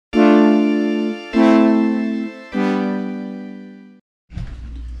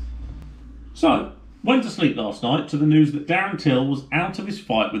So, went to sleep last night to the news that Darren Till was out of his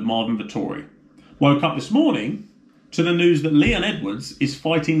fight with Marvin Vettori. Woke up this morning to the news that Leon Edwards is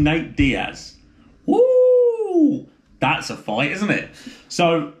fighting Nate Diaz. Woo! That's a fight, isn't it?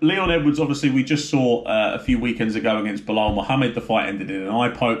 So, Leon Edwards, obviously, we just saw a few weekends ago against Belal Muhammad. The fight ended in an eye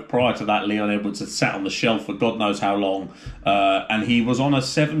poke. Prior to that, Leon Edwards had sat on the shelf for God knows how long. And he was on a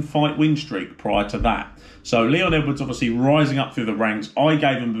 7-fight win streak prior to that. So, Leon Edwards, obviously, rising up through the ranks. I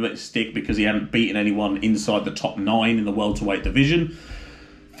gave him a bit of stick because he hadn't beaten anyone inside the top 9 in the welterweight division.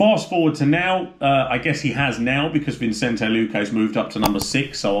 Fast forward to now. I guess he has now because Vicente Luque's moved up to number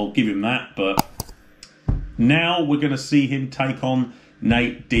 6. So, I'll give him that. But now we're going to see him take on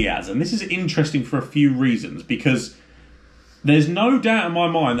Nate Diaz. And this is interesting for a few reasons, because there's no doubt in my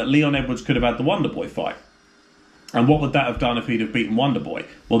mind that Leon Edwards could have had the Wonderboy fight. And what would that have done if he'd have beaten Wonderboy?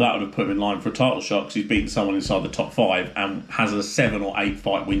 Well, that would have put him in line for a title shot because he's beaten someone inside the top 5 and has a 7 or 8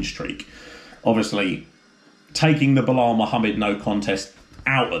 fight win streak. Obviously, taking the Belal Muhammad no contest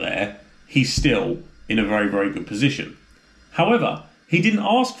out of there, he's still in a very, very good position. However, he didn't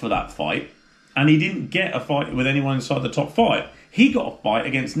ask for that fight. And he didn't get a fight with anyone inside the top 5. He got a fight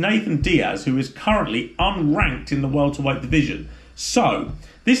against Nathan Diaz, who is currently unranked in the welterweight division. So,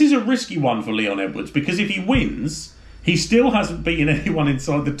 this is a risky one for Leon Edwards, because if he wins, he still hasn't beaten anyone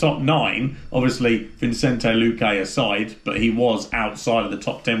inside the top 9. Obviously, Vicente Luque aside, but he was outside of the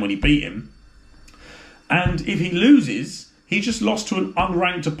top 10 when he beat him. And if he loses, he just lost to an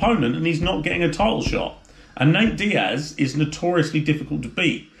unranked opponent and he's not getting a title shot. And Nate Diaz is notoriously difficult to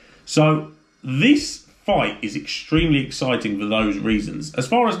beat. So, this fight is extremely exciting for those reasons. As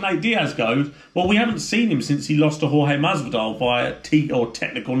far as Nate Diaz goes, well, we haven't seen him since he lost to Jorge Masvidal via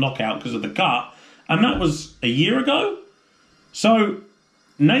technical knockout because of the cut, and that was a year ago. So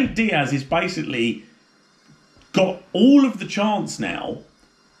Nate Diaz is basically got all of the chance now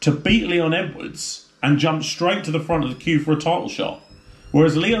to beat Leon Edwards and jump straight to the front of the queue for a title shot.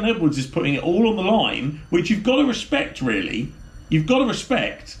 Whereas Leon Edwards is putting it all on the line, which you've got to respect, really. You've got to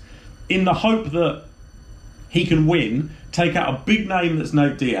respect, in the hope that he can win, take out a big name that's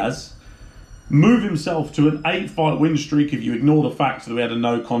Nate Diaz, move himself to an 8-fight win streak if you ignore the fact that we had a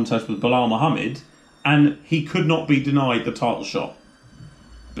no contest with Belal Muhammad, and he could not be denied the title shot.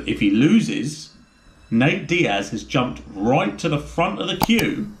 But if he loses, Nate Diaz has jumped right to the front of the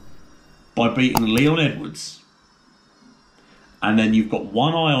queue by beating Leon Edwards. And then you've got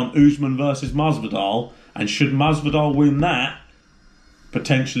one eye on Usman versus Masvidal, and should Masvidal win that,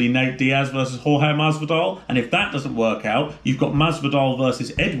 potentially Nate Diaz versus Jorge Masvidal. And if that doesn't work out, you've got Masvidal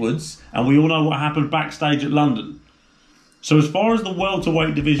versus Edwards, and we all know what happened backstage at London. So as far as the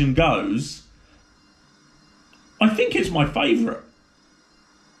welterweight division goes, I think it's my favourite.